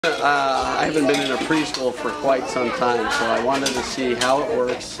I haven't been in a preschool for quite some time, so I wanted to see how it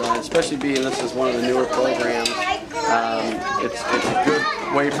works, especially being this is one of the newer programs. It's a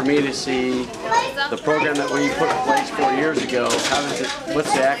good way for me to see the program that we put in place 4 years ago.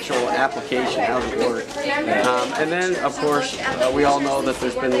 What's the actual application? How does it work? And then, of course, we all know that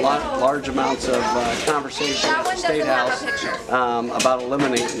there's been large amounts of conversation at the State House about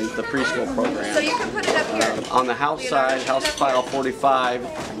eliminating the preschool program. So you can put it up here. On the House side, House File 45,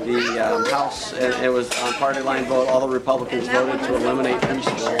 the House, and it was on party line vote, all the Republicans voted to eliminate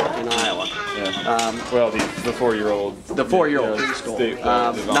preschool in Iowa. Yeah. Well, the 4-year-old. The 4-year-old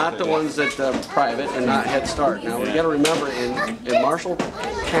preschool. Not the ones that private and not Head Start. Now, we got to remember in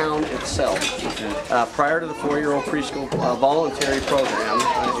Marshalltown itself, prior to the 4-year-old preschool voluntary program,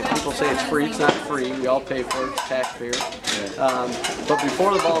 if people say it's free, it's not free. We all pay for it, it's taxpayer. But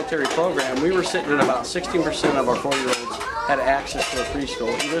before the voluntary program, we were sitting at about 16% of our 4-year-olds had access to a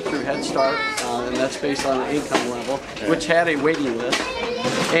preschool, either through Head Start, and that's based on the income level, which had a waiting list.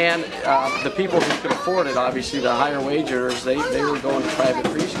 And the people who could afford it, obviously the higher wage earners, they were going to private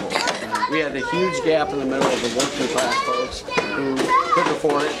preschool. We had a huge gap in the middle of the working class folks who couldn't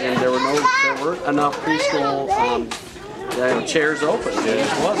afford it, and there weren't enough preschool chairs open. There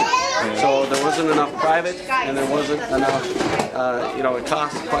just wasn't. So there wasn't enough private, and there wasn't enough. It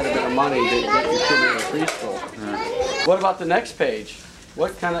cost quite a bit of money to get your kid in a preschool. What about the next page?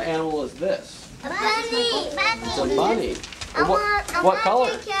 What kind of animal is this? A bunny. It's a bunny. What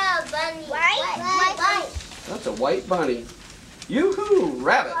color? White. That's a white bunny. Yoo-hoo,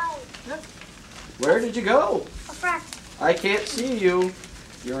 rabbit. Where did you go? I can't see you.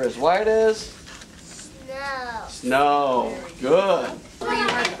 You're as white as snow. Good. We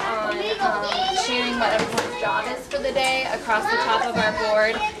work on sharing what everyone's job is for the day across the top of our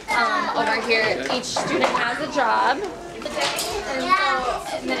board. Over here, each student has a job for the day,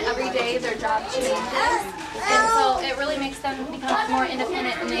 and then every day their job changes. And so it really makes them become more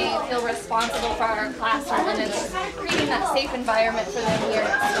independent, and they feel responsible for our classroom, and it's creating that safe environment for them here.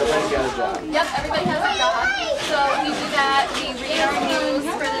 Everybody got a job. Yep, everybody has a job. So we do that, we read our news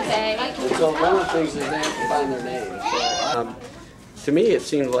for the day. And so one of the things is they have to find their name. So, to me, it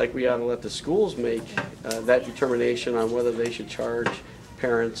seems like we ought to let the schools make that determination on whether they should charge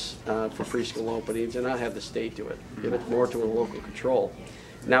parents for preschool openings and not have the state do it. Give it more to a local control.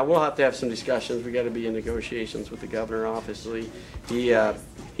 Now, we'll have to have some discussions. We've got to be in negotiations with the governor, obviously.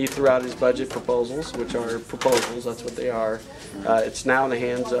 He threw out his budget proposals, which are proposals, that's what they are. It's now in the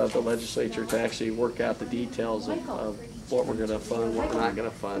hands of the legislature to actually work out the details of what we're going to fund, what we're not going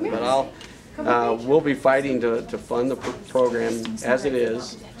to fund. But we'll be fighting to fund the program as it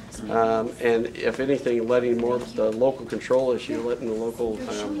is. And if anything, letting more of the local control issue, letting the local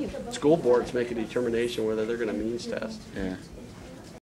school boards make a determination whether they're going to means test. Yeah.